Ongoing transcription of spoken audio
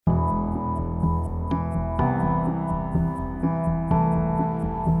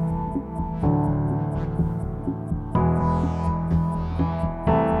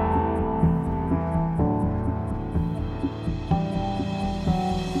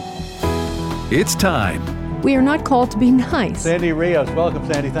It's time. We are not called to be nice. Sandy Rios. Welcome,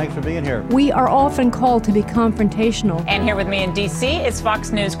 Sandy. Thanks for being here. We are often called to be confrontational. And here with me in D.C. is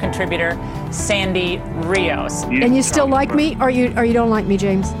Fox News contributor Sandy Rios. And you still like me, or you don't like me,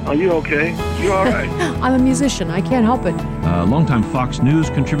 James? Are you okay? You all right? I'm a musician. I can't help it. Longtime Fox News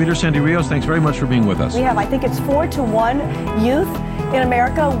contributor Sandy Rios, thanks very much for being with us. We have, I think it's 4-1 youth in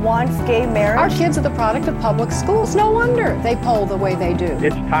America wants gay marriage. Our kids are the product of public schools. No wonder they poll the way they do.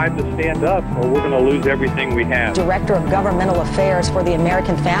 It's time to stand up or we're going to lose everything we have. Director of Governmental Affairs for the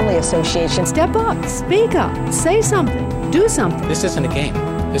American Family Association. Step up, speak up, say something, do something. This isn't a game.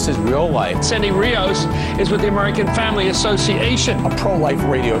 This is real life. Sandy Rios is with the American Family Association. A pro-life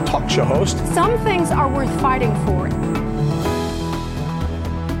radio talk show host. Some things are worth fighting for.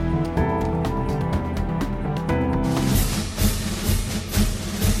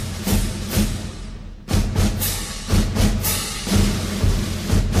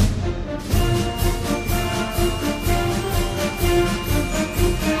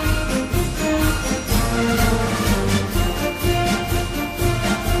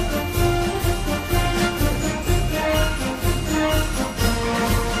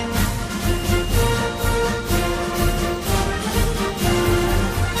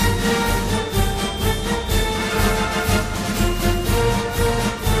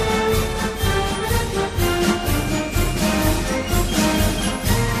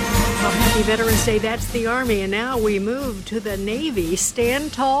 Veterans Day, that's the Army, and now we move to the Navy.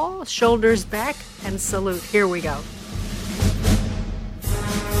 Stand tall, shoulders back, and salute. Here we go.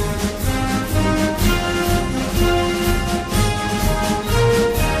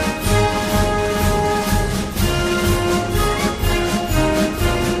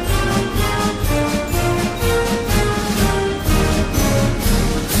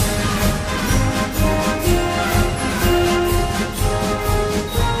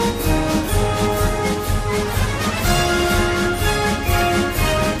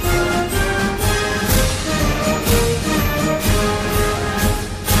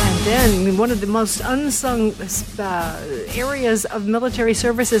 One of the most unsung areas of military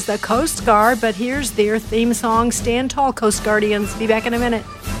service is the Coast Guard, but here's their theme song, Stand Tall, Coast Guardians. Be back in a minute.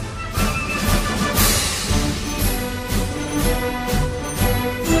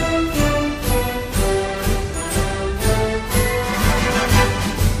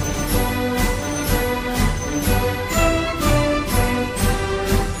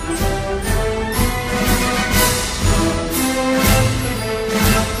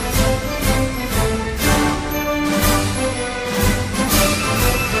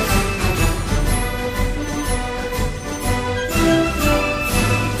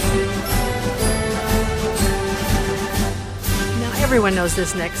 Everyone knows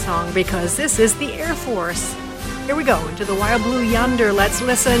this next song because this is the Air Force. Here we go, into the wild blue yonder. Let's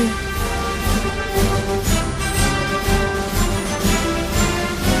listen.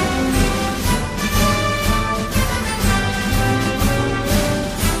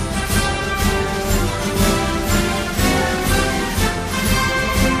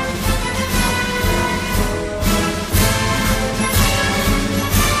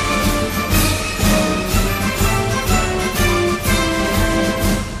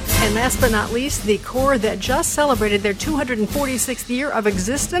 Last but not least, the Corps that just celebrated their 246th year of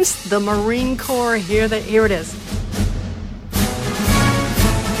existence, the Marine Corps. Here it is.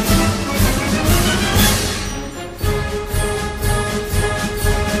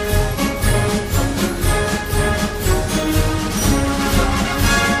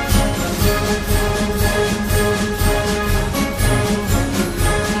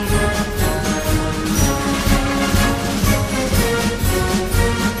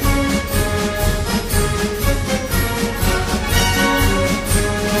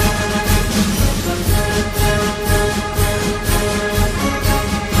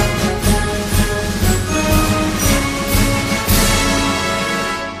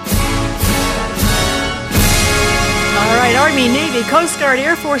 Army, Navy, Coast Guard,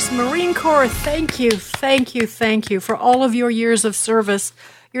 Air Force, Marine Corps, thank you for all of your years of service,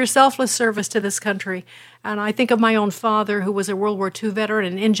 your selfless service to this country. And I think of my own father, who was a World War II veteran,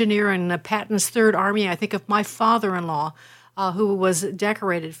 an engineer in Patton's Third Army. I think of my father-in-law, who was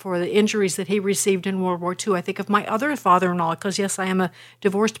decorated for the injuries that he received in World War II. I think of my other father-in-law, because, yes, I am a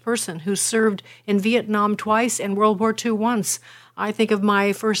divorced person who served in Vietnam twice and World War II once. I think of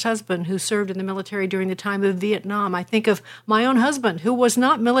my first husband who served in the military during the time of Vietnam. I think of my own husband who was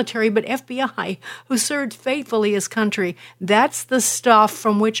not military but FBI, who served faithfully his country. That's the stuff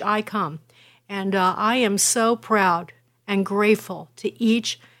from which I come. And I am so proud and grateful to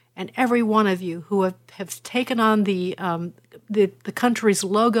each and every one of you who have taken on the country's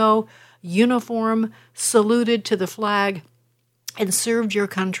logo, uniform, saluted to the flag, and served your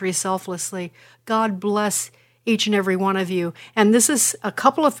country selflessly. God bless each and every one of you. And this is a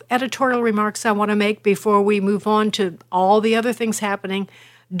couple of editorial remarks I want to make before we move on to all the other things happening.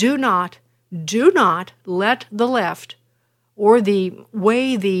 Do not let the left or the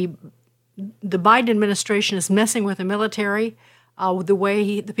way the Biden administration is messing with the military, the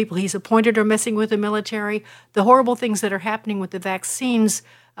way the people he's appointed are messing with the military, the horrible things that are happening with the vaccines,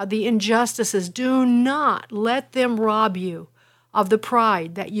 the injustices, do not let them rob you of the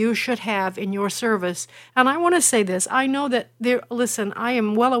pride that you should have in your service. And I want to say this. I know that I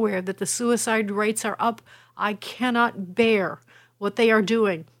am well aware that the suicide rates are up. I cannot bear what they are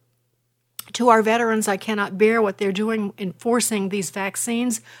doing to our veterans. I cannot bear what they're doing enforcing these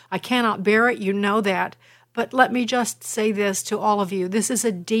vaccines. I cannot bear it. You know that. But let me just say this to all of you. This is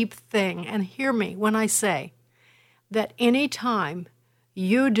a deep thing. And hear me when I say that any time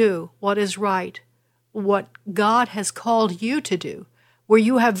you do what is right, what God has called you to do, where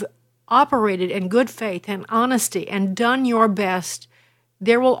you have operated in good faith and honesty and done your best,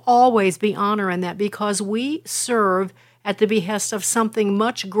 there will always be honor in that, because we serve at the behest of something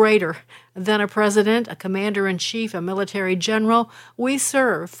much greater than a president, a commander-in-chief, a military general. We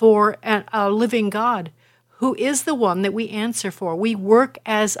serve for a living God who is the one that we answer for. We work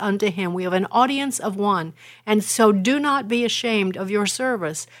as unto him. We have an audience of one. And so do not be ashamed of your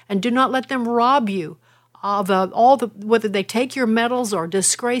service, and do not let them rob you of whether they take your medals or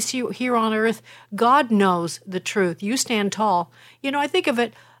disgrace you here on earth. God knows the truth. You stand tall. I think of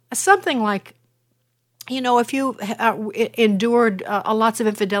it something like, if you endured lots of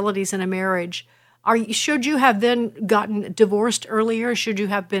infidelities in a marriage, should you have then gotten divorced earlier? Should you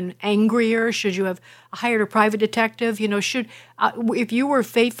have been angrier? Should you have hired a private detective? If you were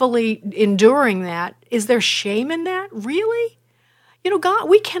faithfully enduring that, is there shame in that? Really? God,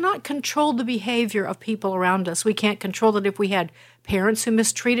 we cannot control the behavior of people around us. We can't control it if we had parents who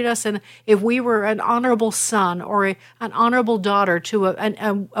mistreated us, and if we were an honorable son or an honorable daughter to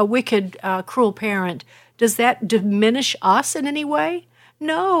a wicked, cruel parent. Does that diminish us in any way?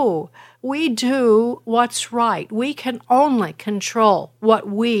 No. We do what's right. We can only control what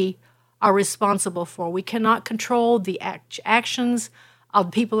we are responsible for. We cannot control the actions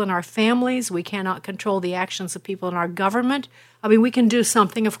of people in our families. We cannot control the actions of people in our government. We can do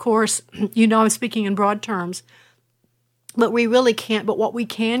something, of course. I'm speaking in broad terms. But we really can't. But what we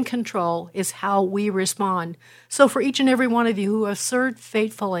can control is how we respond. So for each and every one of you who have served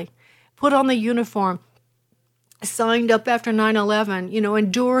faithfully, put on the uniform, signed up after 9/11,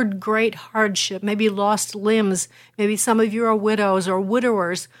 endured great hardship, maybe lost limbs, maybe some of you are widows or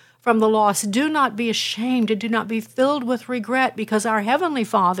widowers from the loss, do not be ashamed and do not be filled with regret, because our Heavenly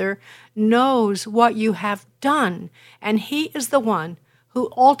Father knows what you have done, and He is the one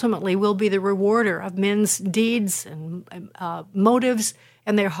who ultimately will be the rewarder of men's deeds and motives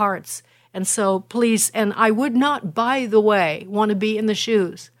and their hearts. And so please, and I would not, by the way, want to be in the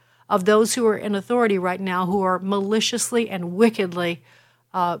shoes of those who are in authority right now who are maliciously and wickedly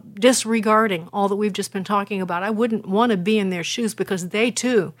disregarding all that we've just been talking about. I wouldn't want to be in their shoes, because they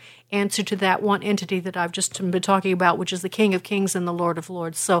too answer to that one entity that I've just been talking about, which is the King of Kings and the Lord of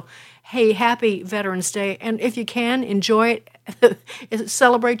Lords. So, hey, happy Veterans Day. And if you can, enjoy it.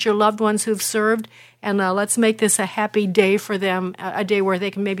 Celebrate your loved ones who've served. And let's make this a happy day for them, a day where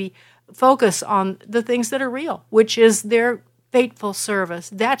they can maybe focus on the things that are real, which is their faithful service.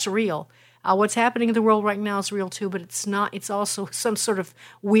 That's real. What's happening in the world right now is real too, but it's not. It's also some sort of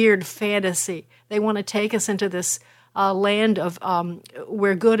weird fantasy. They want to take us into this land of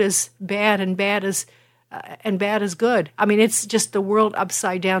where good is bad and bad is good. It's just the world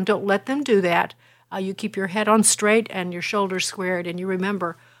upside down. Don't let them do that. You keep your head on straight and your shoulders squared, and you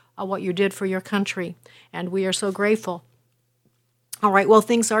remember what you did for your country. And we are so grateful. All right, well,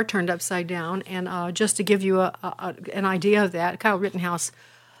 things are turned upside down, and just to give you an idea of that, Kyle Rittenhouse,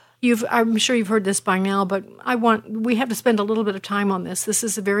 I'm sure you've heard this by now, but we have to spend a little bit of time on this. This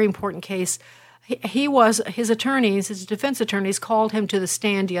is a very important case. His defense attorneys called him to the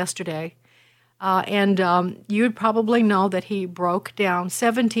stand yesterday, and you'd probably know that he broke down.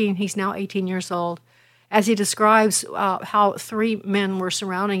 He's now 18 years old, as he describes how 3 men were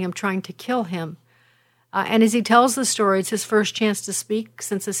surrounding him trying to kill him. And as he tells the story, it's his first chance to speak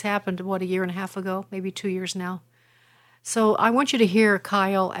since this happened, a year and a half ago, maybe 2 years now. So I want you to hear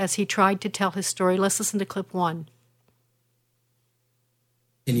Kyle as he tried to tell his story. Let's listen to clip 1.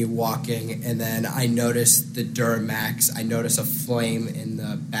 Continue walking, and then I noticed the Duramax. I noticed a flame in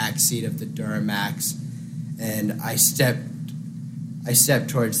the back seat of the Duramax, and I stepped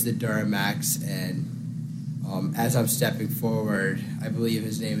towards the Duramax, and As I'm stepping forward, I believe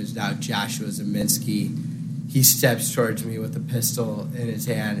his name is now Joshua Zeminski. He steps towards me with a pistol in his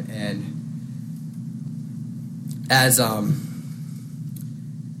hand, and as I'm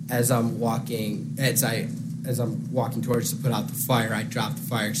walking towards to put out the fire, I drop the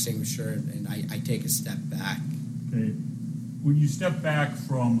fire extinguisher and I take a step back. Okay. When you step back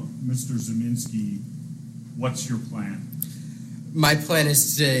from Mr. Zeminski, what's your plan? My plan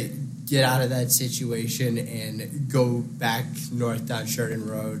is to get out of that situation and go back north down Sheridan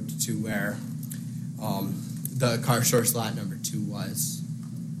Road to where the car source lot number 2 was.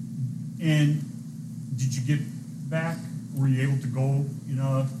 And did you get back? Were you able to go in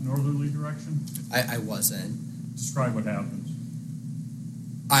a northerly direction? I wasn't. Describe what happens.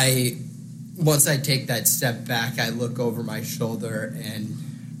 Once I take that step back, I look over my shoulder, and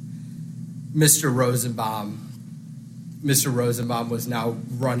Mr. Rosenbaum was now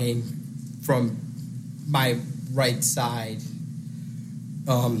running from my right side,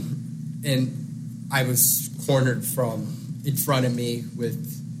 and I was cornered from in front of me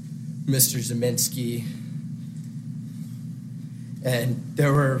with Mr. Zeminski, and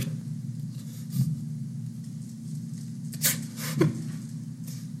there were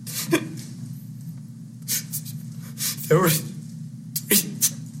there were 3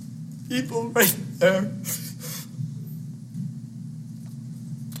 people right there.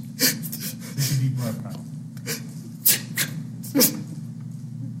 Take a deep breath, pal.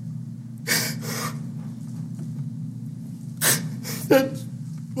 That's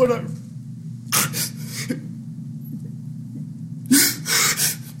what I...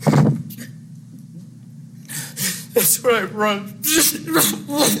 That's where I run.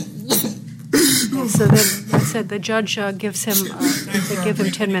 So then I said the judge gives him, they give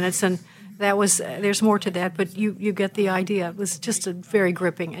him 10 minutes, and that was, there's more to that, but you get the idea. It was just a very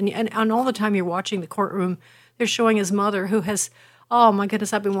gripping. And all the time you're watching the courtroom, they're showing his mother, who has, oh my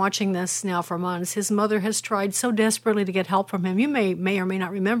goodness, I've been watching this now for months. His mother has tried so desperately to get help from him. You may or may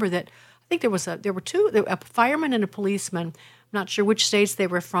not remember that. I think there were 2, a fireman and a policeman. I'm not sure which states they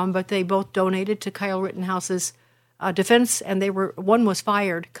were from, but they both donated to Kyle Rittenhouse's defense, and one was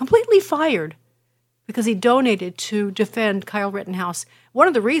fired, completely fired, because he donated to defend Kyle Rittenhouse. One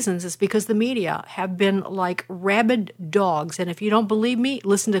of the reasons is because the media have been like rabid dogs. And if you don't believe me,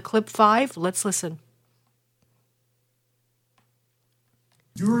 listen to clip 5. Let's listen.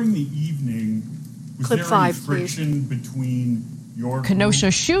 During the evening, was clip there 5, any friction between your Kenosha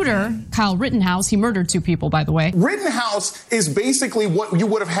group shooter, Kyle Rittenhouse? He murdered 2 people, by the way. Rittenhouse is basically what you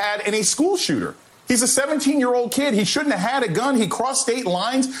would have had in a school shooter. He's a 17-year-old kid. He shouldn't have had a gun. He crossed state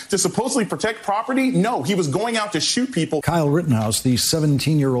lines to supposedly protect property. No, he was going out to shoot people. Kyle Rittenhouse, the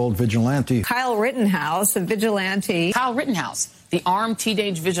 17-year-old vigilante. Kyle Rittenhouse, a vigilante. Kyle Rittenhouse, the armed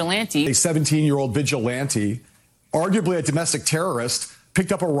teenage vigilante. A 17-year-old vigilante, arguably a domestic terrorist,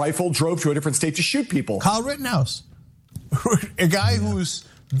 picked up a rifle, drove to a different state to shoot people. Kyle Rittenhouse, a guy who's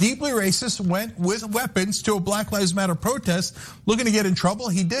deeply racist, went with weapons to a Black Lives Matter protest looking to get in trouble.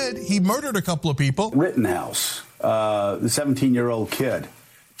 He did. He murdered a couple of people. Rittenhouse, the 17-year-old kid,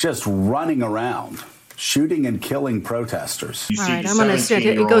 just running around, shooting and killing protesters. All right, I'm going to say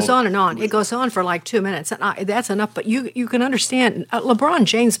it goes on and on. It goes on for like 2 minutes. That's enough, but you can understand. LeBron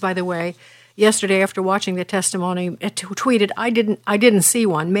James, by the way, yesterday after watching the testimony, tweeted, I didn't see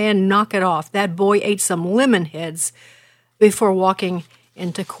one. Man, knock it off. That boy ate some lemon heads before walking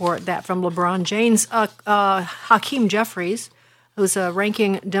into court. That from LeBron James. Hakeem Jeffries, who's a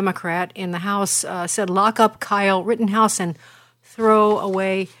ranking Democrat in the House, said lock up Kyle Rittenhouse and throw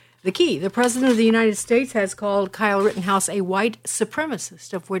away the key. The President of the United States has called Kyle Rittenhouse a white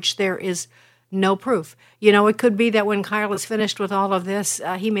supremacist, of which there is no proof. You know, it could be that when Kyle is finished with all of this,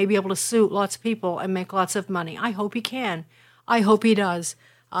 he may be able to sue lots of people and make lots of money. I hope he can. I hope he does.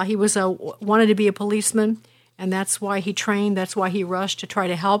 He wanted to be a policeman, and that's why he trained. That's why he rushed to try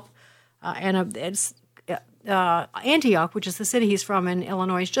to help. It's Antioch, which is the city he's from in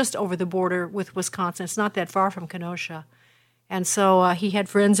Illinois, is just over the border with Wisconsin. It's not that far from Kenosha. And so he had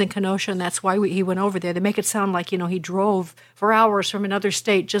friends in Kenosha, and that's why he went over there. They make it sound like, he drove for hours from another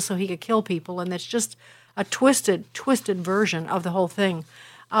state just so he could kill people, and that's just a twisted version of the whole thing.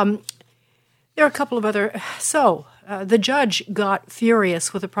 There are a couple of other... So the judge got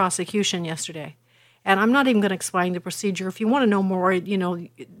furious with the prosecution yesterday. And I'm not even going to explain the procedure. If you want to know more,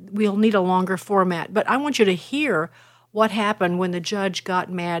 we'll need a longer format. But I want you to hear what happened when the judge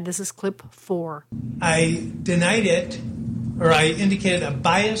got mad. This is clip 4. I denied it, or I indicated a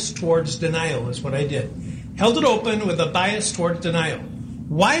bias towards denial is what I did. Held it open with a bias towards denial.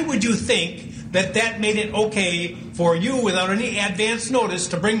 Why would you think that made it okay for you, without any advance notice,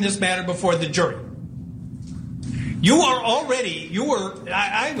 to bring this matter before the jury? I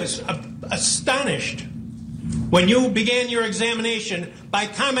was astonished when you began your examination by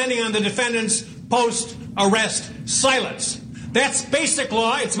commenting on the defendant's post-arrest silence. That's basic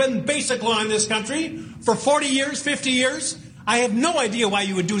law. It's been basic law in this country for 40 years, 50 years. I have no idea why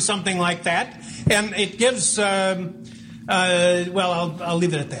you would do something like that. And it gives, I'll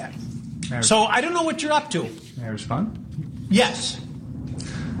leave it at that. So I don't know what you're up to. May I respond? Yes.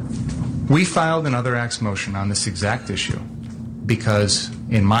 We filed an Other Acts motion on this exact issue because,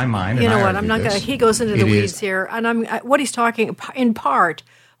 in my mind, you know what? I'm not going to. He goes into the weeds here, and what he's talking in part.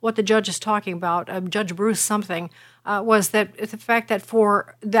 What the judge is talking about, Judge Bruce something, was that the fact that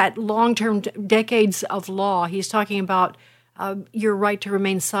for that long-term decades of law, he's talking about your right to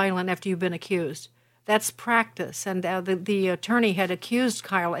remain silent after you've been accused. That's practice, and the attorney had accused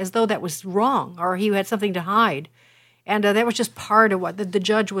Kyle as though that was wrong or he had something to hide. And that was just part of what the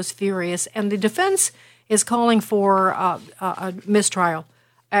judge was furious. And the defense is calling for a mistrial.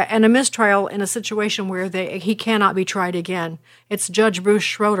 And a mistrial in a situation where he cannot be tried again. It's Judge Bruce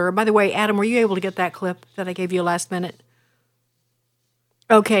Schroeder. By the way, Adam, were you able to get that clip that I gave you last minute?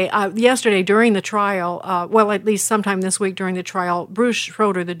 Okay, yesterday during the trial, at least sometime this week during the trial, Bruce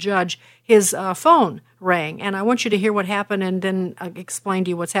Schroeder, the judge, his phone rang. And I want you to hear what happened and then explain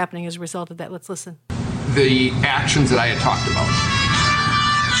to you what's happening as a result of that. Let's listen. The actions that I had talked about.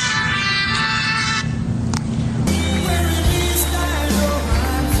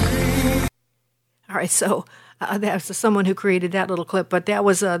 All right, so that's someone who created that little clip, but that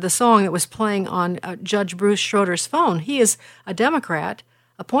was the song that was playing on Judge Bruce Schroeder's phone. He is a Democrat,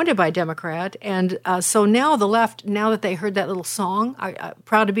 appointed by a Democrat, and so now the left, now that they heard that little song,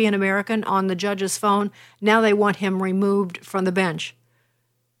 Proud to be an American, on the judge's phone, now they want him removed from the bench.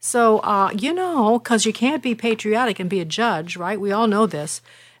 So, because you can't be patriotic and be a judge, right? We all know this.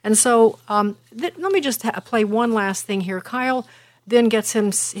 And so let me just play one last thing here. Kyle then gets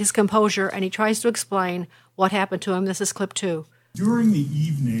his composure, and he tries to explain what happened to him. This is clip 2. During the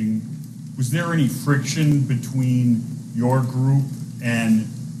evening, was there any friction between your group and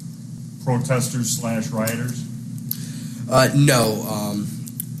protesters/rioters? No.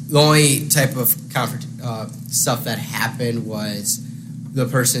 The only type of stuff that happened was the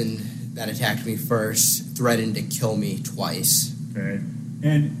person that attacked me first threatened to kill me twice. Okay.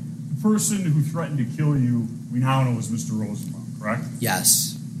 And the person who threatened to kill you, we now know, was Mr. Rosenbaum, correct?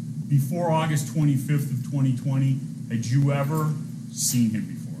 Yes. Before August 25th of 2020, had you ever seen him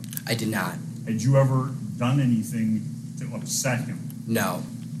before? I did not. Had you ever done anything to upset him? No.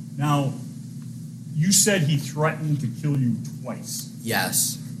 Now, you said he threatened to kill you twice.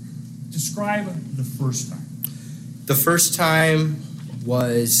 Yes. Describe the first time. The first time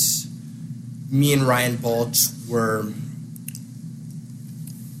was me and Ryan Balch were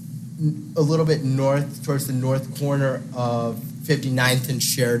a little bit north, towards the north corner of 59th and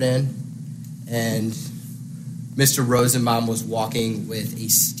Sheridan, and Mr. Rosenbaum was walking with a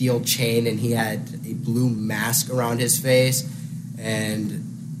steel chain, and he had a blue mask around his face, and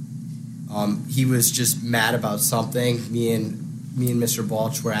he was just mad about something. Me and Mr.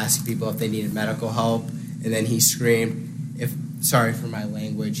 Balch were asking people if they needed medical help, and then he screamed, sorry for my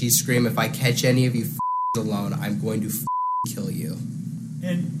language, he screamed, "If I catch any of you alone, I'm going to kill you."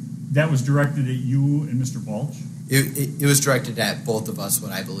 And that was directed at you and Mr. Balch? It was directed at both of us,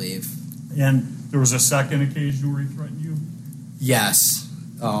 what I believe. And there was a second occasion where he threatened you? Yes.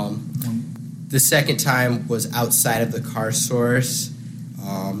 The second time was outside of the car source.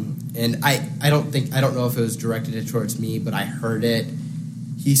 And I don't know if it was directed towards me, but I heard it.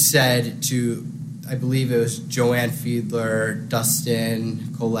 He said to, I believe it was Joanne Fiedler,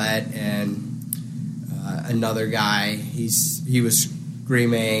 Dustin, Colette, and another guy. He was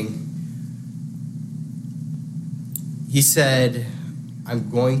screaming. He said, "I'm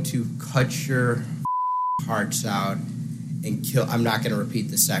going to cut your hearts out and kill." I'm not going to repeat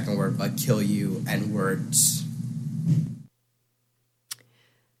the second word, but kill you, N-words.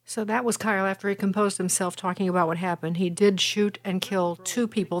 So that was Kyle after he composed himself talking about what happened. He did shoot and kill 2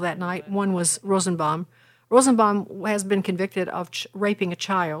 people that night. One was Rosenbaum. Rosenbaum has been convicted of raping a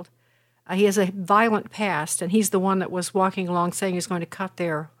child. He has a violent past, and he's the one that was walking along saying he's going to cut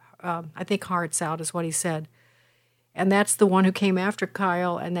their, I think, hearts out is what he said. And that's the one who came after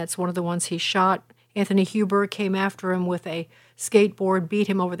Kyle, and that's one of the ones he shot. Anthony Huber came after him with a skateboard, beat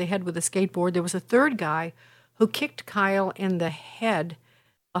him over the head with a skateboard. There was a third guy who kicked Kyle in the head,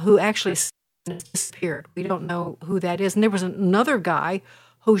 who actually disappeared. We don't know who that is. And there was another guy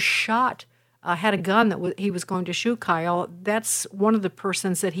who shot, had a gun that he was going to shoot Kyle. That's one of the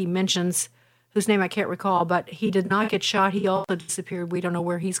persons that he mentions, whose name I can't recall, but he did not get shot. He also disappeared. We don't know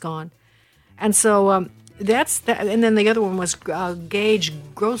where he's gone. And so that's that. And then the other one was Gage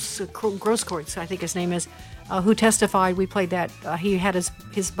Grosskreutz, I think his name is, who testified. We played that. He had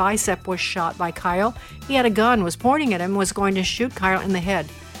his bicep was shot by Kyle. He had a gun, was pointing at him, was going to shoot Kyle in the head.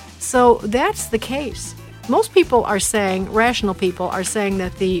 So that's the case. Most people are saying, rational people are saying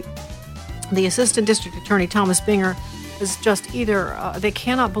that the Assistant District Attorney, Thomas Binger, is just either, they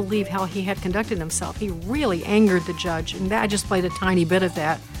cannot believe how he had conducted himself. He really angered the judge, and I just played a tiny bit of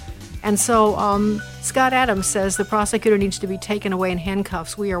that. And so Scott Adams says the prosecutor needs to be taken away in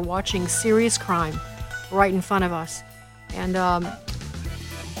handcuffs. We are watching serious crime right in front of us. And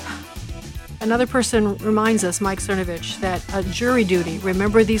another person reminds us, Mike Cernovich, that jury duty,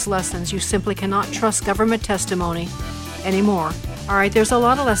 remember these lessons. You simply cannot trust government testimony anymore. All right, there's a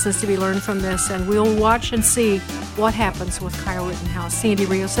lot of lessons to be learned from this, and we'll watch and see what happens with Kyle Rittenhouse. Sandy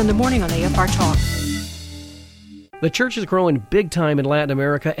Rios in the morning on AFR Talk. The church is growing big time in Latin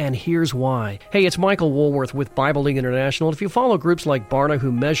America, and here's why. Hey, it's Michael Woolworth with Bible League International. If you follow groups like Barna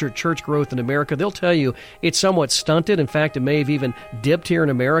who measure church growth in America, they'll tell you it's somewhat stunted. In fact, it may have even dipped here in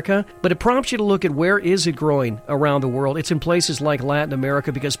America. But it prompts you to look at where is it growing around the world. It's in places like Latin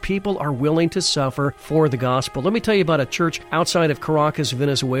America because people are willing to suffer for the gospel. Let me tell you about a church outside of Caracas,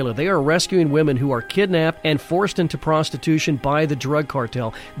 Venezuela. They are rescuing women who are kidnapped and forced into prostitution by the drug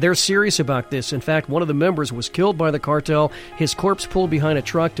cartel. They're serious about this. In fact, one of the members was killed by the cartel, his corpse pulled behind a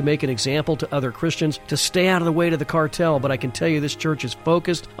truck to make an example to other Christians to stay out of the way to the cartel. But I can tell you this church is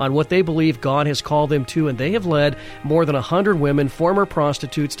focused on what they believe God has called them to, and they have led more than 100 women, former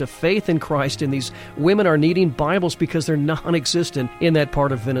prostitutes, to faith in Christ, and these women are needing Bibles because they're non-existent in that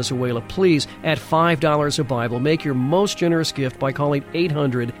part of Venezuela. Please, at $5 a Bible, make your most generous gift by calling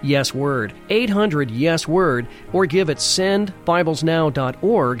 800-YES-WORD. 800-YES-WORD, or give at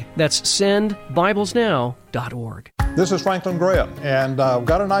sendbiblesnow.org. That's sendbiblesnow.org. This is Franklin Graham, and I've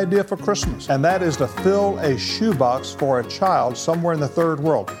got an idea for Christmas, and that is to fill a shoebox for a child somewhere in the third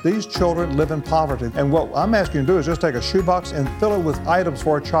world. These children live in poverty, and what I'm asking you to do is just take a shoebox and fill it with items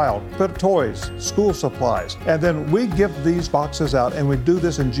for a child. Put toys, school supplies, and then we give these boxes out, and we do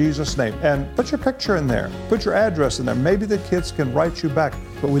this in Jesus' name. And put your picture in there. Put your address in there. Maybe the kids can write you back,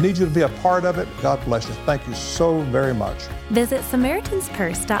 but we need you to be a part of it. God bless you. Thank you so very much. Visit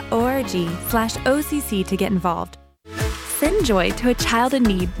SamaritansPurse.org/OCC to get involved. Send joy to a child in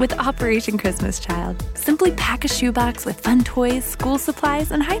need with Operation Christmas Child. Simply pack a shoebox with fun toys, school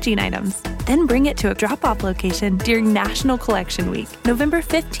supplies, and hygiene items. Then bring it to a drop-off location during National Collection Week, November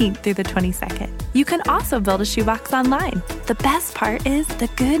 15th through the 22nd. You can also build a shoebox online. The best part is the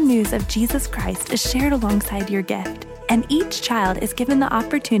good news of Jesus Christ is shared alongside your gift. And each child is given the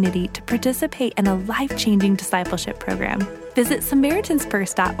opportunity to participate in a life-changing discipleship program. Visit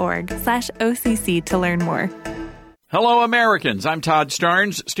SamaritansPurse.org/OCC to learn more. Hello, Americans. I'm Todd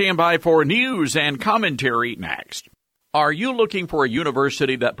Starnes. Stand by for news and commentary next. Are you looking for a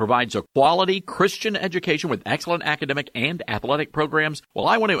university that provides a quality Christian education with excellent academic and athletic programs? Well,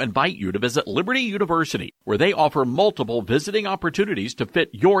 I want to invite you to visit Liberty University, where they offer multiple visiting opportunities to fit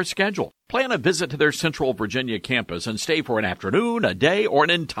your schedule. Plan a visit to their Central Virginia campus and stay for an afternoon, a day, or an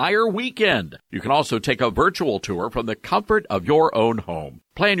entire weekend. You can also take a virtual tour from the comfort of your own home.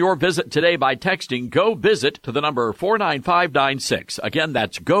 Plan your visit today by texting Go Visit to the number 49596. Again,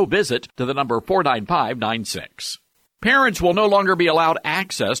 that's Go Visit to the number 49596. Parents will no longer be allowed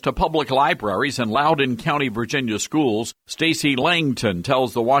access to public libraries in Loudoun County, Virginia schools. Stacy Langton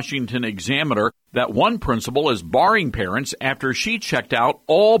tells the Washington Examiner that one principal is barring parents after she checked out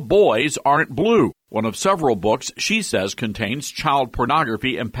All Boys Aren't Blue, one of several books she says contains child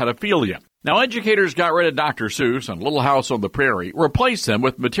pornography and pedophilia. Now, educators got rid of Dr. Seuss and Little House on the Prairie, replaced them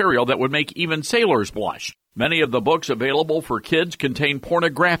with material that would make even sailors blush. Many of the books available for kids contain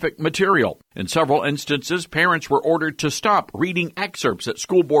pornographic material. In several instances, parents were ordered to stop reading excerpts at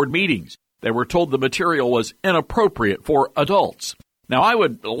school board meetings. They were told the material was inappropriate for adults. Now, I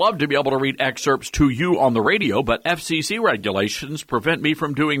would love to be able to read excerpts to you on the radio, but FCC regulations prevent me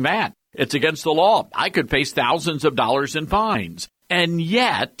from doing that. It's against the law. I could face thousands of dollars in fines. And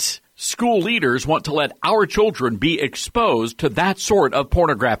yet, school leaders want to let our children be exposed to that sort of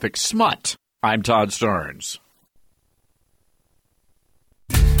pornographic smut. I'm Todd Starnes.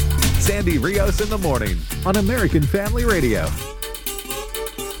 Sandy Rios in the morning on American Family Radio.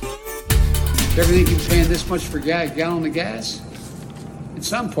 Ever think you're paying this much for a gallon of gas? In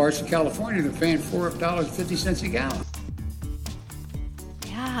some parts of California, they're paying $4.50 a gallon.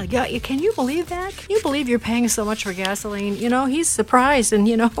 Yeah, can you believe that? Can you believe you're paying so much for gasoline? You know, he's surprised, and,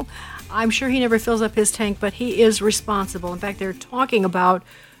 I'm sure he never fills up his tank, but he is responsible. In fact, they're talking about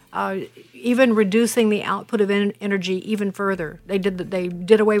even reducing the output of energy even further. They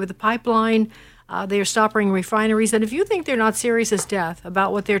did away with the pipeline. They're stopping refineries. And if you think they're not serious as death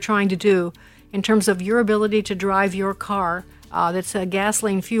about what they're trying to do in terms of your ability to drive your car that's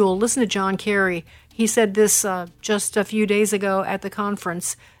gasoline fuel, listen to John Kerry. He said this just a few days ago at the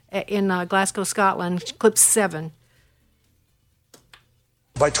conference in Glasgow, Scotland, clip 7.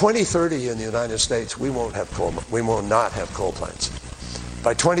 By 2030 in the United States, we will not have coal plants.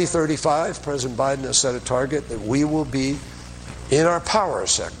 By 2035, President Biden has set a target that we will be, in our power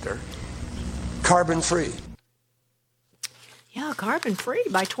sector, carbon-free. Yeah, carbon-free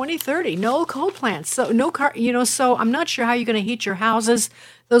by 2030. No coal plants. So so I'm not sure how you're going to heat your houses.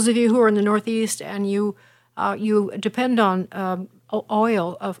 Those of you who are in the Northeast and you depend on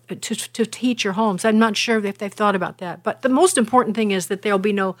oil to heat your homes. I'm not sure if they've thought about that. But the most important thing is that there'll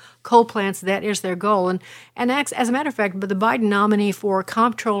be no coal plants. That is their goal. And as a matter of fact, the Biden nominee for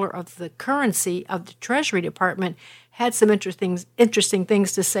comptroller of the currency of the Treasury Department had some interesting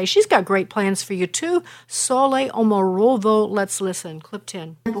things to say. She's got great plans for you, too. Sole Omarova, let's listen. Clip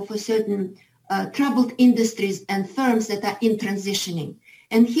 10. For certain troubled industries and firms that are in transitioning.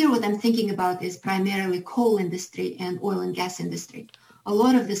 And here what I'm thinking about is primarily coal industry and oil and gas industry. A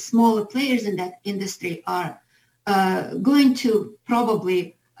lot of the smaller players in that industry are going to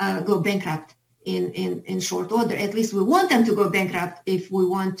probably go bankrupt in short order. At least we want them to go bankrupt if we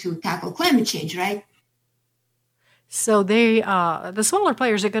want to tackle climate change, right? So the smaller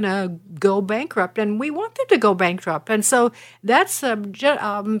players are going to go bankrupt, and we want them to go bankrupt. And so that's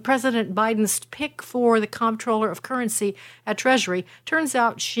President Biden's pick for the comptroller of currency at Treasury. Turns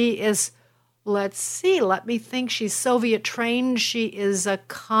out she is, let me think, she's Soviet trained. She is a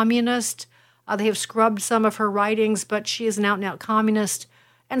communist. They have scrubbed some of her writings, but she is an out-and-out communist.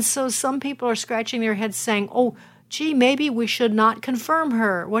 And so some people are scratching their heads saying, gee, maybe we should not confirm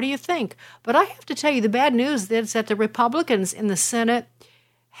her. What do you think? But I have to tell you, the bad news is that the Republicans in the Senate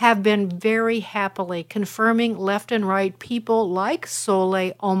have been very happily confirming left and right people like Sole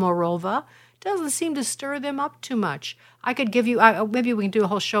Omarova. Doesn't seem to stir them up too much. I could give you, maybe we can do a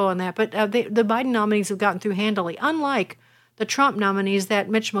whole show on that, but the Biden nominees have gotten through handily, unlike the Trump nominees that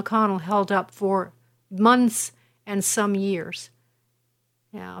Mitch McConnell held up for months and some years.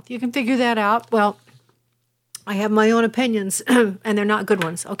 Now, if you can figure that out, well, I have my own opinions, and they're not good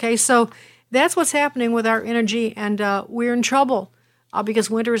ones, okay? So that's what's happening with our energy, and we're in trouble because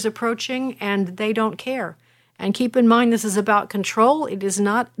winter is approaching, and they don't care. And keep in mind, this is about control. It is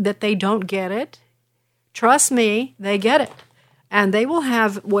not that they don't get it. Trust me, they get it. And they will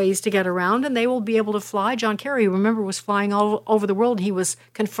have ways to get around, and they will be able to fly. John Kerry, remember, was flying all over the world. He was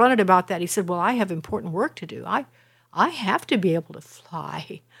confronted about that. He said, well, I have important work to do. I have to be able to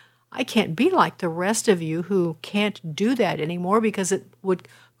fly. I can't be like the rest of you who can't do that anymore because it would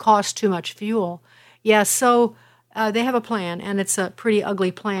cost too much fuel. Yeah, so they have a plan, and it's a pretty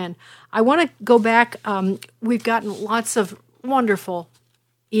ugly plan. I want to go back. We've gotten lots of wonderful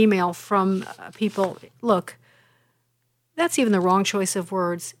email from people. Look, that's even the wrong choice of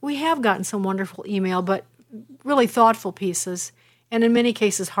words. We have gotten some wonderful email, but really thoughtful pieces, and in many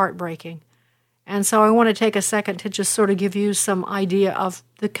cases heartbreaking. And so I want to take a second to just sort of give you some idea of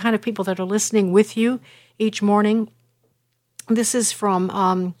the kind of people that are listening with you each morning. This is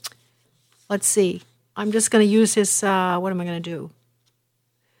from, let's see. I'm just going to use his, what am I going to do?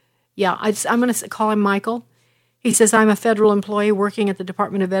 Yeah, I'm going to call him Michael. He says, I'm a federal employee working at the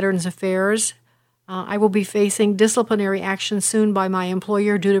Department of Veterans Affairs. I will be facing disciplinary action soon by my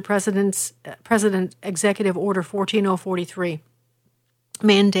employer due to President Executive Order 14043.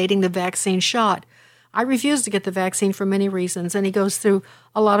 Mandating the vaccine shot. I refuse to get the vaccine for many reasons, and he goes through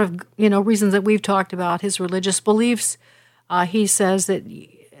a lot of reasons that we've talked about. His religious beliefs. He says that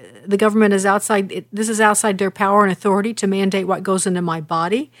the government is outside. This is outside their power and authority to mandate what goes into my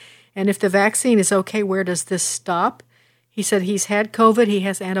body. And if the vaccine is okay, where does this stop? He said he's had COVID. He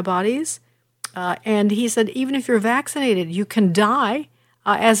has antibodies, and he said even if you're vaccinated, you can die.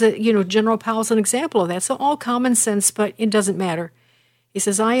 As General Powell's an example of that. So all common sense, but it doesn't matter. He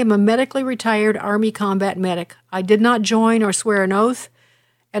says, I am a medically retired Army combat medic. I did not join or swear an oath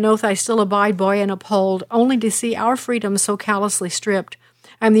I still abide by and uphold, only to see our freedom so callously stripped.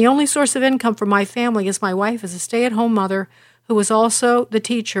 I'm the only source of income for my family as my wife is a stay-at-home mother who is also the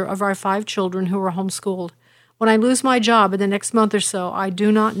teacher of our 5 children who are homeschooled. When I lose my job in the next month or so, I do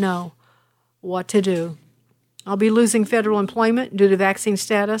not know what to do. I'll be losing federal employment due to vaccine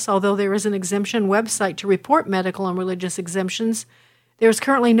status, although there is an exemption website to report medical and religious exemptions. There is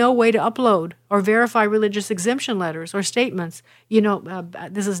currently no way to upload or verify religious exemption letters or statements.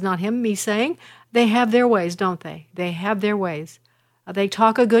 This is not me saying. They have their ways, don't they? They have their ways. They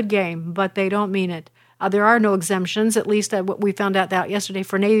talk a good game, but they don't mean it. There are no exemptions, at least what we found out yesterday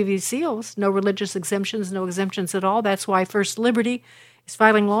for Navy SEALs. No religious exemptions, no exemptions at all. That's why First Liberty is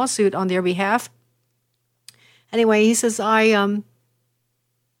filing lawsuit on their behalf. Anyway, he says, I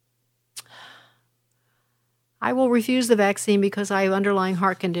will refuse the vaccine because I have underlying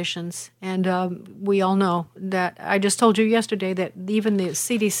heart conditions. And we all know that. I just told you yesterday that even the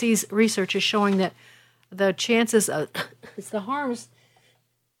CDC's research is showing that the chances of it's the harms.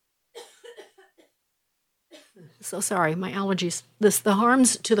 So sorry, my allergies. The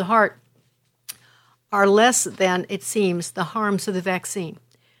harms to the heart are less than, it seems, the harms of the vaccine.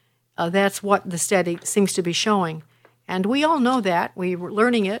 That's what the study seems to be showing. And we all know that. We're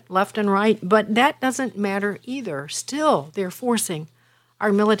learning it left and right. But that doesn't matter either. Still, they're forcing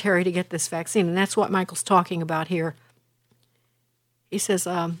our military to get this vaccine. And that's what Michael's talking about here. He says,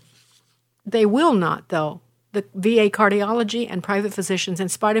 they will not, though. The VA cardiology and private physicians, in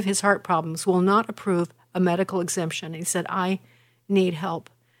spite of his heart problems, will not approve a medical exemption. He said, I need help.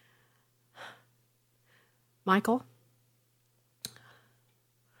 Michael,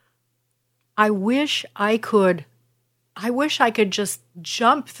 I wish I could just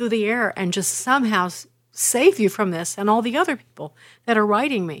jump through the air and just somehow save you from this and all the other people that are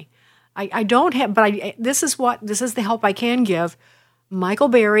writing me. I don't have, but this is the help I can give. Michael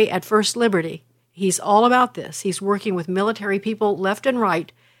Berry at First Liberty. He's all about this. He's working with military people left and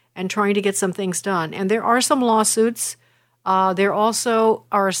right and trying to get some things done. And there are some lawsuits. There also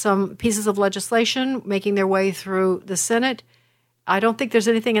are some pieces of legislation making their way through the Senate. I don't think there's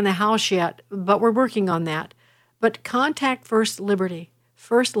anything in the House yet, but we're working on that. But contact First Liberty,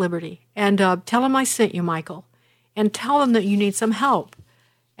 and tell them I sent you, Michael, and tell them that you need some help.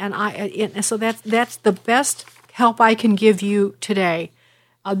 And so that's the best help I can give you today.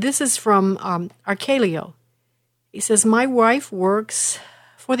 This is from Arcalio. He says, my wife works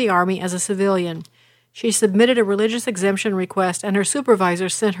for the Army as a civilian. She submitted a religious exemption request, and her supervisor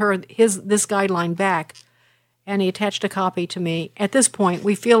sent her this guideline back, and he attached a copy to me. At this point,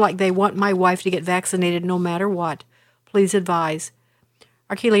 we feel like they want my wife to get vaccinated no matter what. Please advise.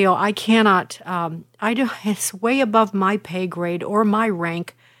 Arcalio, I cannot, it's way above my pay grade or my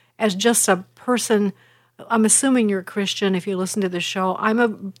rank as just a person. I'm assuming you're a Christian if you listen to the show. I'm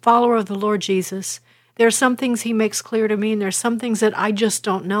a follower of the Lord Jesus. There are some things he makes clear to me, and there's some things that I just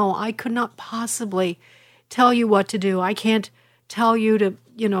don't know. I could not possibly tell you what to do. I can't tell you to,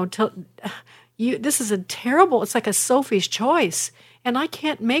 this is it's like a Sophie's choice, and I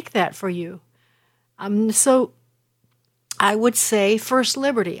can't make that for you. So I would say First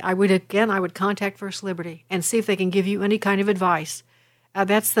Liberty. I would contact First Liberty and see if they can give you any kind of advice.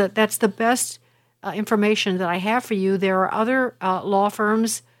 That's the best information that I have for you. There are other law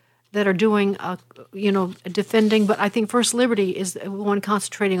firms that are doing, defending, but I think First Liberty is the one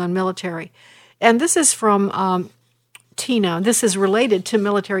concentrating on military. And this is from Tina. This is related to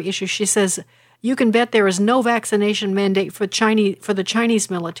military issues. She says, you can bet there is no vaccination mandate for the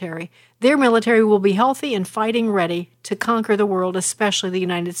Chinese military. Their military will be healthy and fighting ready to conquer the world, especially the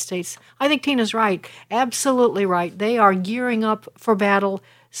United States. I think Tina's right. Absolutely right. They are gearing up for battle.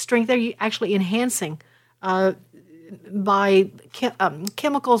 Strength, they're actually enhancing by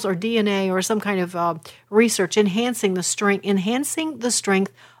chemicals or DNA or some kind of research, enhancing the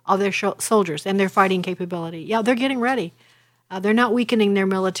strength of their soldiers and their fighting capability. Yeah, they're getting ready. They're not weakening their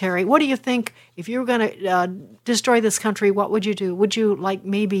military. What do you think, if you were going to destroy this country, what would you do? Would you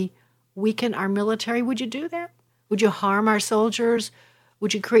maybe weaken our military? Would you do that? Would you harm our soldiers?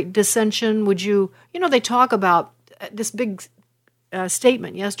 Would you create dissension? Would you, they talk about this big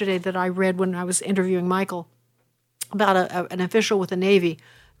statement yesterday that I read when I was interviewing Michael about an official with the Navy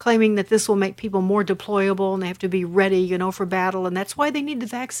claiming that this will make people more deployable and they have to be ready, for battle, and that's why they need the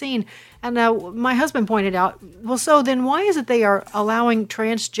vaccine. And my husband pointed out, well, so then why is it they are allowing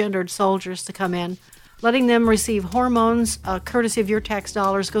transgendered soldiers to come in, letting them receive hormones, courtesy of your tax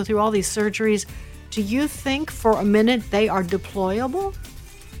dollars, go through all these surgeries? Do you think for a minute they are deployable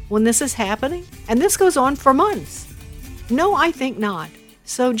when this is happening? And this goes on for months. No, I think not.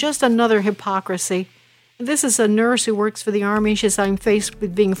 So just another hypocrisy. This is a nurse who works for the Army. She says, I'm faced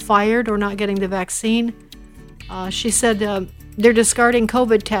with being fired or not getting the vaccine. She said they're discarding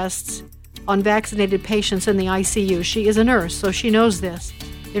COVID tests on vaccinated patients in the ICU. She is a nurse, so she knows this.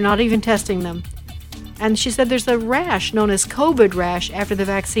 They're not even testing them. And she said there's a rash known as COVID rash after the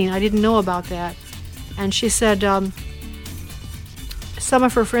vaccine. I didn't know about that. And she said some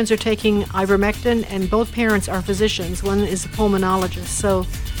of her friends are taking ivermectin, and both parents are physicians. One is a pulmonologist. So,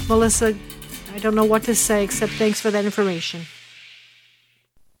 Melissa, I don't know what to say except thanks for that information.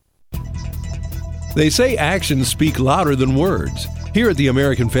 They say actions speak louder than words. Here at the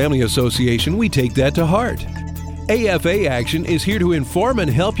American Family Association, we take that to heart. AFA Action is here to inform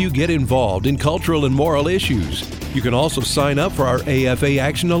and help you get involved in cultural and moral issues. You can also sign up for our AFA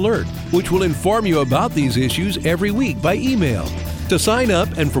Action Alert, which will inform you about these issues every week by email. To sign up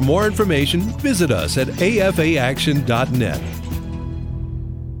and for more information, visit us at afaaction.net.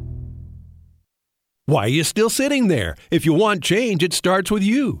 Why are you still sitting there? If you want change, it starts with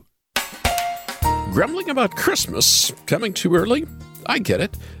you. Grumbling about Christmas coming too early? I get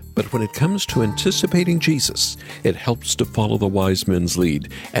it. But when it comes to anticipating Jesus, it helps to follow the wise men's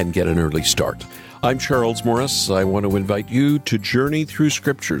lead and get an early start. I'm Charles Morris. I want to invite you to journey through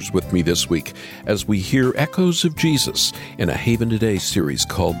scriptures with me this week as we hear echoes of Jesus in a Haven Today series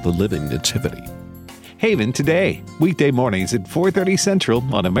called The Living Nativity. Haven Today, weekday mornings at 4:30 Central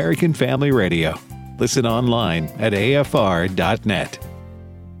on American Family Radio. Listen online at afr.net.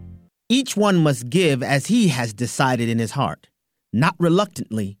 Each one must give as he has decided in his heart, not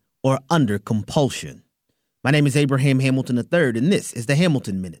reluctantly or under compulsion. My name is Abraham Hamilton III, and this is the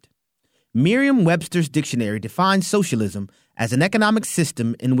Hamilton Minute. Merriam-Webster's dictionary defines socialism as an economic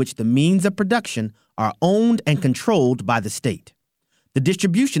system in which the means of production are owned and controlled by the state. The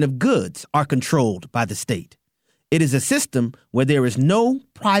distribution of goods are controlled by the state. It is a system where there is no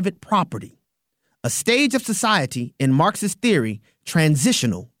private property. A stage of society, in Marxist theory,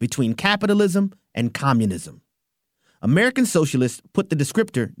 transitional between capitalism and communism. American socialists put the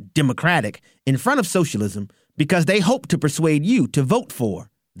descriptor democratic in front of socialism because they hope to persuade you to vote for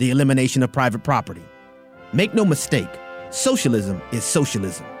the elimination of private property. Make no mistake, socialism is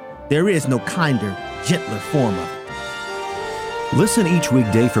socialism. There is no kinder, gentler form of it. Listen each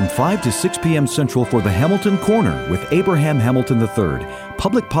weekday from 5 to 6 p.m. Central for the Hamilton Corner with Abraham Hamilton III,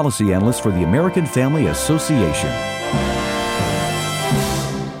 public policy analyst for the American Family Association.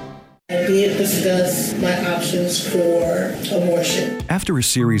 I did discuss my options for abortion. After a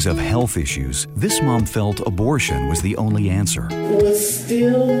series of health issues, this mom felt abortion was the only answer. Was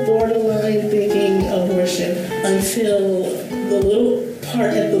still borderline thinking abortion until the little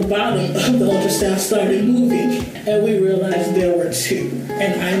part at the bottom of the ultrasound started moving, and we realized there were two.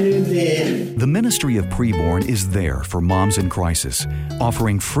 And I knew then. The Ministry of Preborn is there for moms in crisis,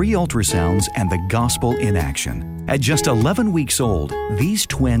 offering free ultrasounds and the gospel in action. At just 11 weeks old, these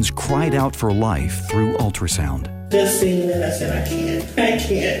twins cried out for life through ultrasound. Just seeing that, I said, I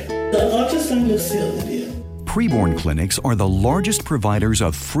can't. The ultrasound will seal the deal. Preborn clinics are the largest providers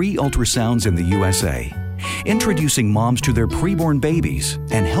of free ultrasounds in the USA, introducing moms to their preborn babies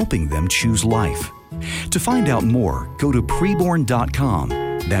and helping them choose life. To find out more, go to preborn.com.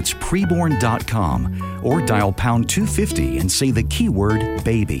 That's preborn.com, or dial pound 250 and say the keyword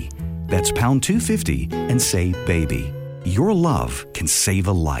baby. That's pound 250 and say baby. Your love can save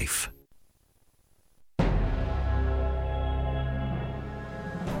a life.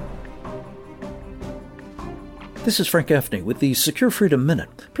 This is Frank Gaffney with the Secure Freedom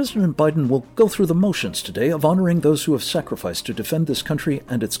Minute. President Biden will go through the motions today of honoring those who have sacrificed to defend this country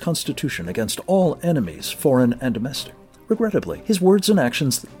and its Constitution against all enemies, foreign and domestic. Regrettably, his words and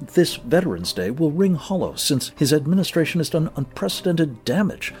actions this Veterans Day will ring hollow since his administration has done unprecedented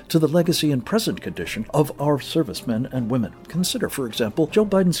damage to the legacy and present condition of our servicemen and women. Consider, for example, Joe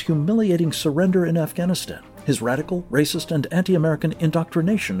Biden's humiliating surrender in Afghanistan, his radical, racist, and anti-American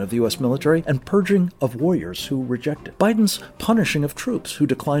indoctrination of the U.S. military and purging of warriors who reject it, Biden's punishing of troops who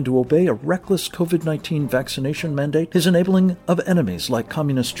declined to obey a reckless COVID-19 vaccination mandate, his enabling of enemies like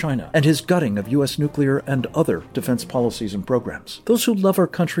Communist China, and his gutting of U.S. nuclear and other defense policies and programs. Those who love our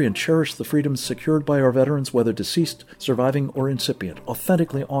country and cherish the freedoms secured by our veterans, whether deceased, surviving, or incipient,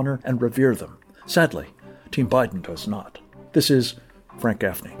 authentically honor and revere them. Sadly, Team Biden does not. This is Frank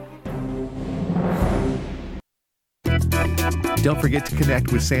Gaffney. Don't forget to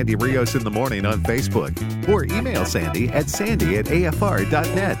connect with Sandy Rios in the morning on Facebook or email Sandy at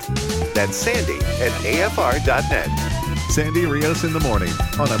sandy@afr.net. That's sandy@afr.net. Sandy Rios in the morning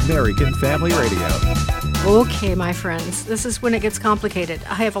on American Family Radio. Okay, my friends, this is when it gets complicated.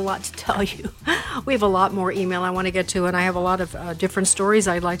 I have a lot to tell you. We have a lot more email I want to get to, and I have a lot of different stories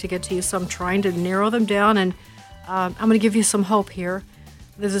I'd like to get to you, so I'm trying to narrow them down, and I'm going to give you some hope here.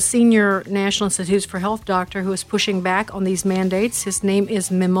 There's a senior National Institutes for Health doctor who is pushing back on these mandates. His name is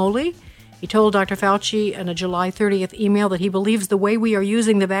Mimoli. He told Dr. Fauci in a July 30th email that he believes the way we are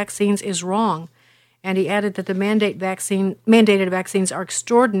using the vaccines is wrong. And he added that the mandated vaccines are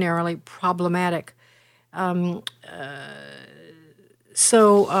extraordinarily problematic.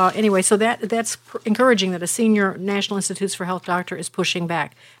 So that's encouraging that a senior National Institutes for Health doctor is pushing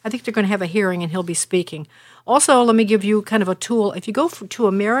back. I think they're going to have a hearing and he'll be speaking. Also, let me give you kind of a tool. If you go to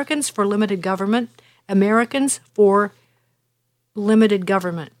Americans for Limited Government, Americans for limited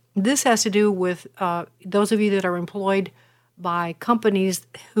government. This has to do with those of you that are employed by companies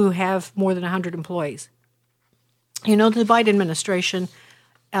who have more than 100 employees. You know, the Biden administration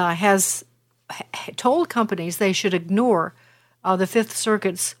has told companies they should ignore the Fifth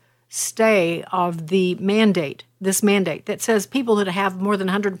Circuit's stay of the mandate, this mandate that says people that have more than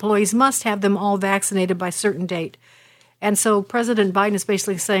 100 employees must have them all vaccinated by a certain date. And so President Biden is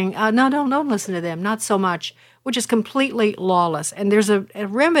basically saying, no, don't listen to them, not so much, which is completely lawless. And there's a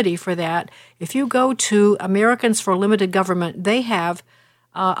remedy for that. If you go to Americans for Limited Government, they have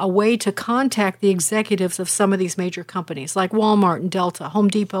a way to contact the executives of some of these major companies, like Walmart and Delta, Home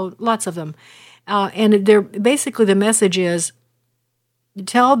Depot, lots of them. And they're basically the message is,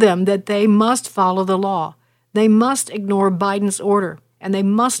 tell them that they must follow the law. They must ignore Biden's order, and they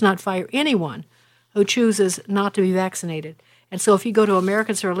must not fire anyone who chooses not to be vaccinated. And so if you go to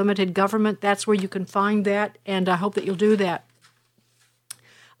Americans for Limited Government, that's where you can find that, and I hope that you'll do that.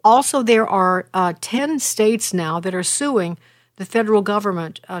 Also, there are 10 states now that are suing the federal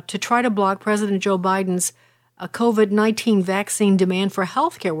government to try to block President Joe Biden's COVID-19 vaccine demand for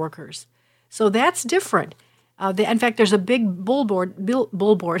healthcare workers. So that's different. In fact, there's a big billboard, the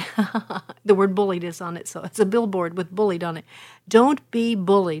word bullied is on it, so it's a billboard with bullied on it. Don't be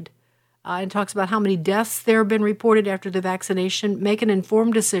bullied. It talks about how many deaths there have been reported after the vaccination. Make an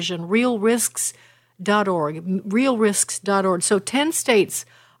informed decision, realrisks.org, realrisks.org. So 10 states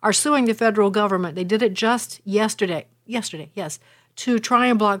are suing the federal government. They did it just yesterday, yes, to try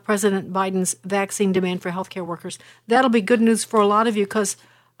and block President Biden's vaccine demand for healthcare workers. That'll be good news for a lot of you because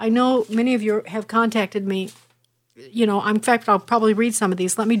I know many of you have contacted me. You know, in fact, I'll probably read some of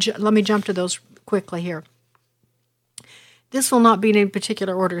these. Let me jump to those quickly here. This will not be in any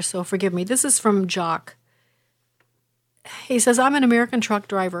particular order, so forgive me. This is from Jock. He says, I'm an American truck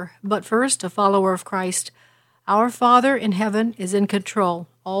driver, but first a follower of Christ. Our Father in heaven is in control,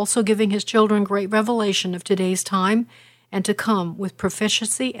 also giving his children great revelation of today's time and to come. With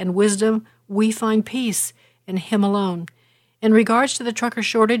proficiency and wisdom, we find peace in him alone. In regards to the trucker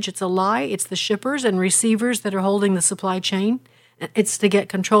shortage, it's a lie. It's the shippers and receivers that are holding the supply chain. It's to get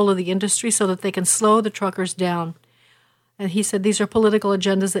control of the industry so that they can slow the truckers down. And he said these are political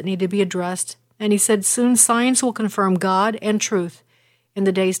agendas that need to be addressed. And he said soon science will confirm God and truth in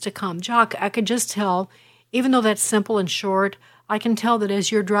the days to come. Jock, I could just tell, even though that's simple and short, I can tell that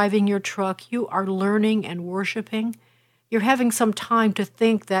as you're driving your truck, you are learning and worshiping. You're having some time to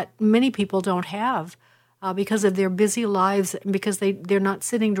think that many people don't have. Because of their busy lives, because they're not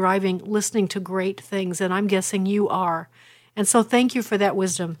sitting driving, listening to great things, and I'm guessing you are. And so thank you for that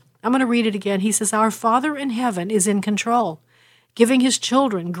wisdom. I'm going to read it again. He says, our Father in heaven is in control, giving his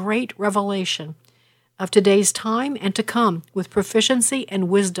children great revelation of today's time and to come. With proficiency and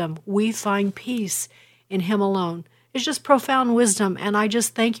wisdom, we find peace in him alone. It's just profound wisdom, and I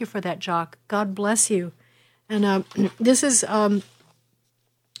just thank you for that, Jock. God bless you. And this is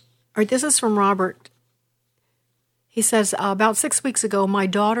from Robert. He says, about 6 weeks ago, my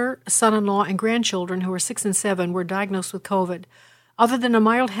daughter, son-in-law, and grandchildren, who are 6 and 7, were diagnosed with COVID. Other than a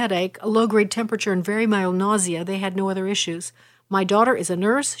mild headache, a low-grade temperature, and very mild nausea, they had no other issues. My daughter is a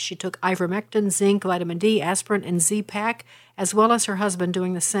nurse. She took ivermectin, zinc, vitamin D, aspirin, and Z-Pak, as well as her husband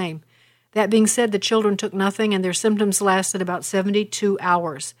doing the same. That being said, the children took nothing, and their symptoms lasted about 72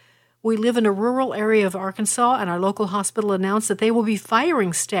 hours. We live in a rural area of Arkansas, and our local hospital announced that they will be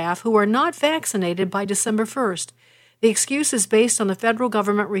firing staff who are not vaccinated by December 1st. The excuse is based on the federal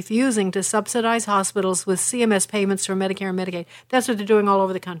government refusing to subsidize hospitals with CMS payments for Medicare and Medicaid. That's what they're doing all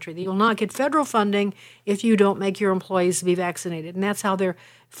over the country. You will not get federal funding if you don't make your employees be vaccinated. And that's how they're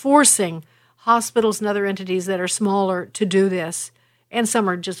forcing hospitals and other entities that are smaller to do this. And some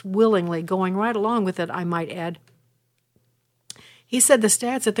are just willingly going right along with it, I might add. He said the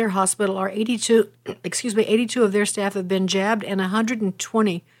stats at their hospital are 82 of their staff have been jabbed and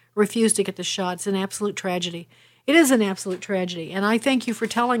 120 refused to get the shot. It's an absolute tragedy. It is an absolute tragedy, and I thank you for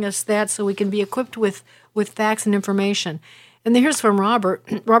telling us that so we can be equipped with facts and information. And here's from Robert.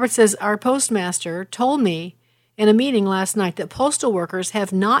 Robert says, our postmaster told me in a meeting last night that postal workers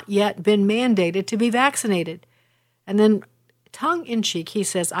have not yet been mandated to be vaccinated. And then, tongue-in-cheek, he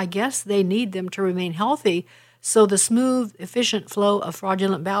says, I guess they need them to remain healthy so the smooth, efficient flow of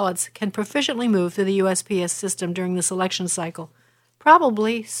fraudulent ballots can proficiently move through the USPS system during this election cycle.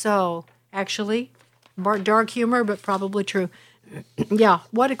 Probably so, actually. Dark humor, but probably true. Yeah,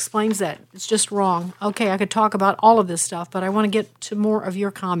 what explains that? It's just wrong. Okay, I could talk about all of this stuff, but I want to get to more of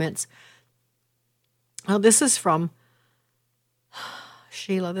your comments. This is from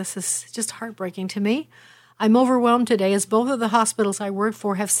Sheila. This is just heartbreaking to me. I'm overwhelmed today as both of the hospitals I work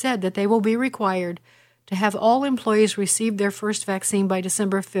for have said that they will be required to have all employees receive their first vaccine by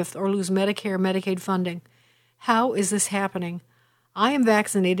December 5th or lose Medicare and Medicaid funding. How is this happening? I am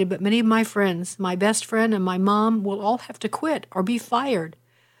vaccinated, but many of my friends, my best friend and my mom, will all have to quit or be fired.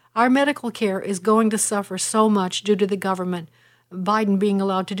 Our medical care is going to suffer so much due to the government, Biden being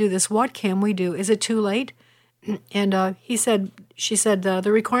allowed to do this. What can we do? Is it too late? And she said,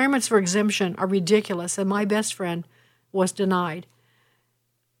 the requirements for exemption are ridiculous, and my best friend was denied.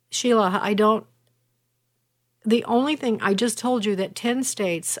 Sheila, the only thing, I just told you that 10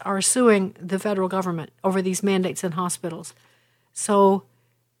 states are suing the federal government over these mandates in hospitals. So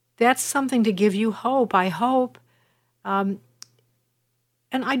that's something to give you hope, I hope. And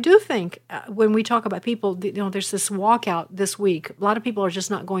I do think when we talk about people, there's this walkout this week. A lot of people are just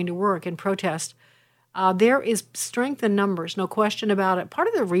not going to work and protest. There is strength in numbers, no question about it. Part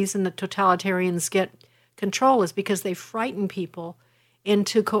of the reason that totalitarians get control is because they frighten people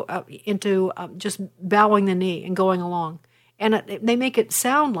into just bowing the knee and going along. And they make it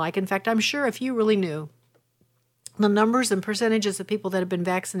sound like, in fact, I'm sure if you really knew, the numbers and percentages of people that have been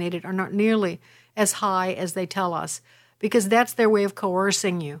vaccinated are not nearly as high as they tell us, because that's their way of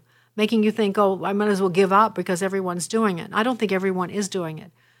coercing you, making you think, oh, I might as well give up because everyone's doing it. I don't think everyone is doing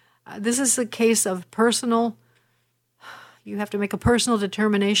it. This is a case of you have to make a personal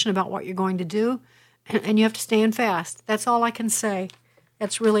determination about what you're going to do, and you have to stand fast. That's all I can say.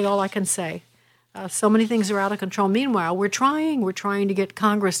 That's really all I can say. So many things are out of control. Meanwhile, we're trying to get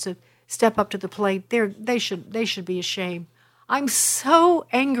Congress to step up to the plate. They should be ashamed. I'm so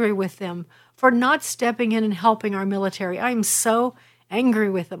angry with them for not stepping in and helping our military. I'm so angry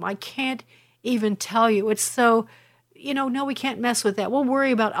with them. I can't even tell you. It's so, no, we can't mess with that. We'll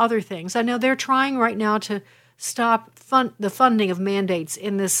worry about other things. I know they're trying right now to stop the funding of mandates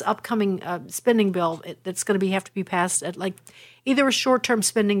in this upcoming spending bill that's going to have to be passed at either a short-term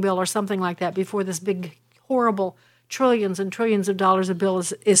spending bill or something like that before this big, horrible trillions and trillions of dollars of bill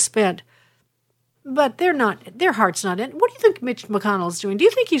is spent. But their heart's not in. What do you think Mitch McConnell's doing? Do you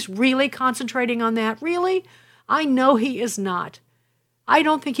think he's really concentrating on that? Really? I know he is not. I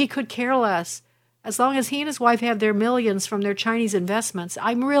don't think he could care less. As long as he and his wife have their millions from their Chinese investments,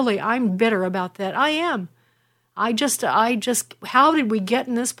 I'm bitter about that. I am. I just, how did we get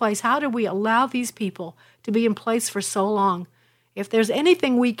in this place? How did we allow these people to be in place for so long? If there's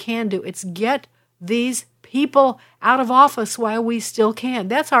anything we can do, it's get these people out of office while we still can.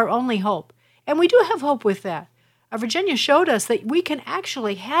 That's our only hope. And we do have hope with that. Virginia showed us that we can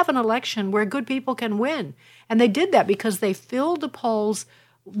actually have an election where good people can win. And they did that because they filled the polls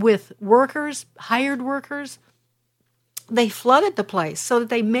with workers, hired workers. They flooded the place so that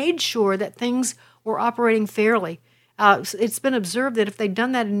they made sure that things were operating fairly. It's been observed that if they'd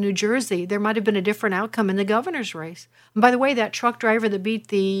done that in New Jersey, there might have been a different outcome in the governor's race. And by the way, that truck driver that beat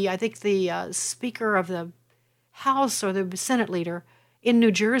the Speaker of the House or the Senate leader in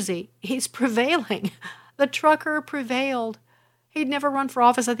New Jersey, he's prevailing. The trucker prevailed. He'd never run for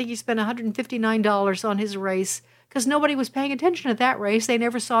office. I think he spent $159 on his race because nobody was paying attention to that race. They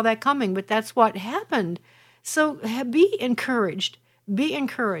never saw that coming, but that's what happened. So be encouraged. Be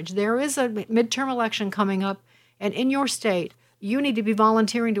encouraged. There is a midterm election coming up, and in your state, you need to be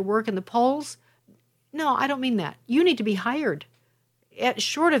volunteering to work in the polls. No, I don't mean that. You need to be hired.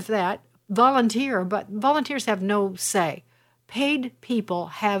 Short of that, volunteer, but volunteers have no say. Paid people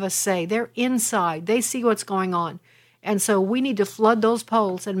have a say. They're inside. They see what's going on. And so we need to flood those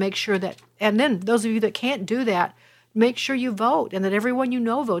polls and make sure that, and then those of you that can't do that, make sure you vote and that everyone you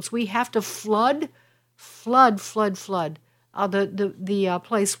know votes. We have to flood the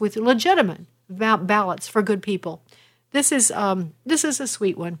place with legitimate ballots for good people. This is a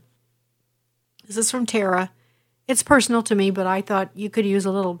sweet one. This is from Tara. It's personal to me, but I thought you could use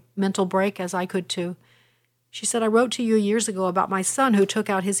a little mental break, as I could too. She said, I wrote to you years ago about my son who took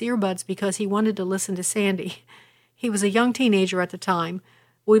out his earbuds because he wanted to listen to Sandy. He was a young teenager at the time.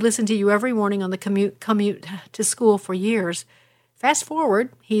 We listened to you every morning on the commute to school for years. Fast forward,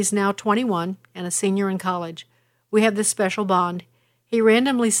 he's now 21 and a senior in college. We have this special bond. He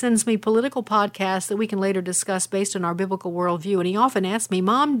randomly sends me political podcasts that we can later discuss based on our biblical worldview, and he often asks me,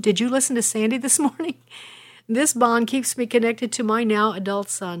 Mom, did you listen to Sandy this morning? This bond keeps me connected to my now adult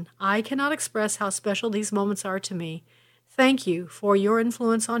son. I cannot express how special these moments are to me. Thank you for your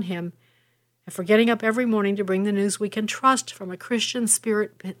influence on him and for getting up every morning to bring the news we can trust from a Christian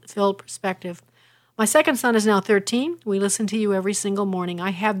spirit-filled perspective. My second son is now 13. We listen to you every single morning.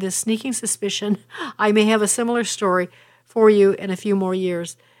 I have this sneaking suspicion I may have a similar story for you in a few more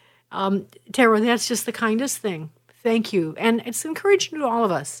years. Tara, that's just the kindest thing. Thank you. And it's encouraging to all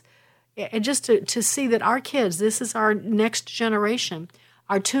of us. And just to see that our kids, this is our next generation,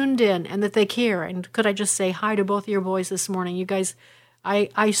 are tuned in and that they care. And could I just say hi to both of your boys this morning? You guys,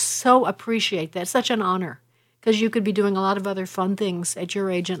 I so appreciate that. It's such an honor, because you could be doing a lot of other fun things at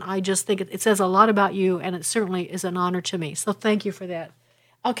your age, and I just think it says a lot about you, and it certainly is an honor to me. So thank you for that.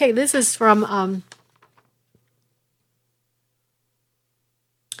 Okay, this is from...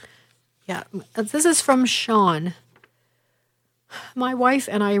 this is from Sean. My wife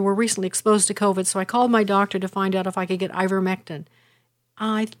and I were recently exposed to COVID, so I called my doctor to find out if I could get ivermectin.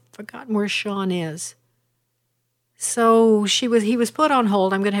 I've forgotten where Sean is. So he was put on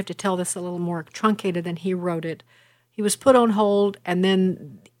hold. I'm going to have to tell this a little more truncated than he wrote it. He was put on hold, and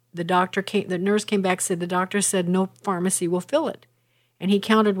then the nurse came back, said the doctor said no pharmacy will fill it. And he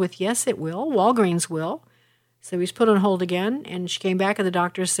countered with, yes, it will. Walgreens will. So he was put on hold again, and she came back, and the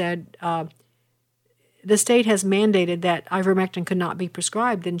doctor said, the state has mandated that ivermectin could not be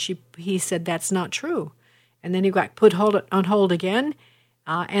prescribed, and he said that's not true. And then he got put on hold again,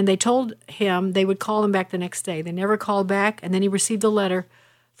 and they told him they would call him back the next day. They never called back, and then he received a letter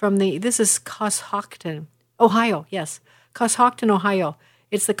from this is Coshocton, Ohio, yes, Coshocton, Ohio.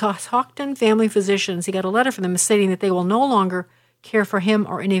 It's the Coshocton family physicians. He got a letter from them stating that they will no longer care for him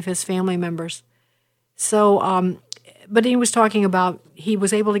or any of his family members. So, but he was talking about he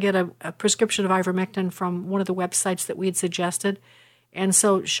was able to get a prescription of ivermectin from one of the websites that we had suggested. And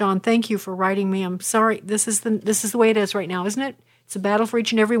so, Sean, thank you for writing me. I'm sorry. This is the way it is right now, isn't it? It's a battle for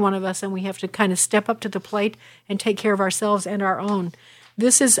each and every one of us, and we have to kind of step up to the plate and take care of ourselves and our own.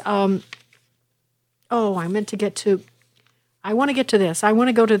 This is, I want to get to this. I want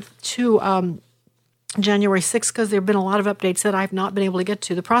to go to January 6th, because there have been a lot of updates that I've not been able to get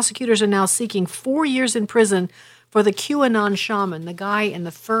to. The prosecutors are now seeking 4 years in prison for the QAnon shaman, the guy in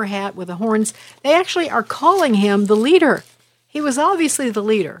the fur hat with the horns. They actually are calling him the leader. He was obviously the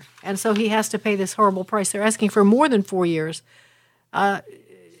leader, and so he has to pay this horrible price. They're asking for more than 4 years. And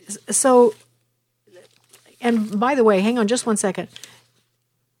by the way, hang on just 1 second.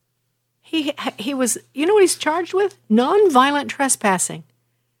 He was, you know what he's charged with? Nonviolent trespassing.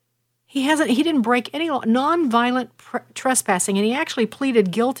 He didn't break any law, nonviolent trespassing, and he actually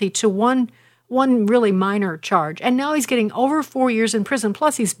pleaded guilty to one really minor charge. And now he's getting over 4 years in prison,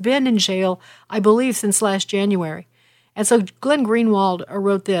 plus he's been in jail, I believe, since last January. And so Glenn Greenwald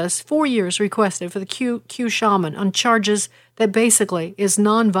wrote this, 4 years requested for the Q shaman on charges that basically is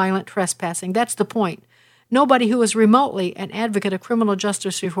nonviolent trespassing. That's the point. Nobody who is remotely an advocate of criminal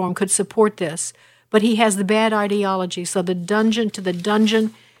justice reform could support this, but he has the bad ideology, so the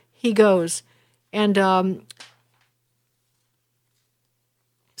dungeon he goes. And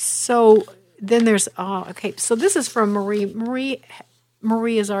so then there's, so this is from Marie.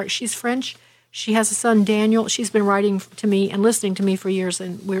 Marie is she's French. She has a son, Daniel. She's been writing to me and listening to me for years,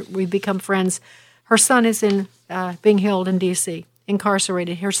 and we've become friends. Her son is being held in D.C.,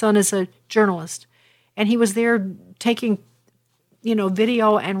 incarcerated. Her son is a journalist, and he was there taking,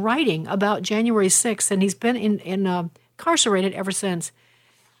 video and writing about January 6th, and he's been incarcerated ever since.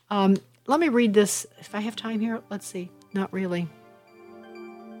 Let me read this, if I have time here. Let's see. Not really.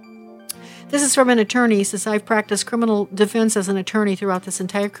 This is from an attorney. He says, I've practiced criminal defense as an attorney throughout this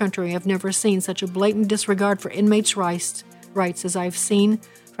entire country. I've never seen such a blatant disregard for inmates' rights as I've seen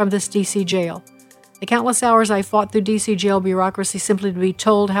from this D.C. jail. The countless hours I fought through D.C. jail bureaucracy simply to be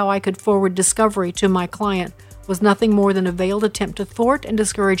told how I could forward discovery to my client was nothing more than a veiled attempt to thwart and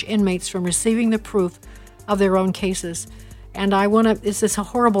discourage inmates from receiving the proof of their own cases. And this is a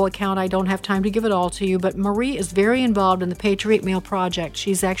horrible account. I don't have time to give it all to you, but Marie is very involved in the Patriot Mail Project.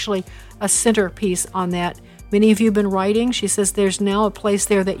 She's actually a centerpiece on that. Many of you have been writing. She says there's now a place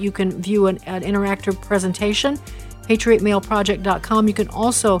there that you can view an interactive presentation, patriotmailproject.com. You can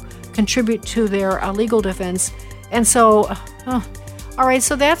also contribute to their legal defense. And so, all right,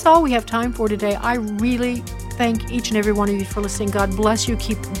 so that's all we have time for today. I really thank each and every one of you for listening. God bless you.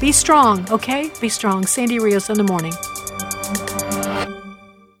 Be strong, okay? Be strong. Sandy Rios in the morning.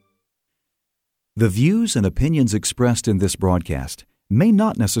 The views and opinions expressed in this broadcast may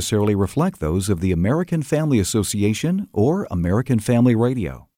not necessarily reflect those of the American Family Association or American Family Radio.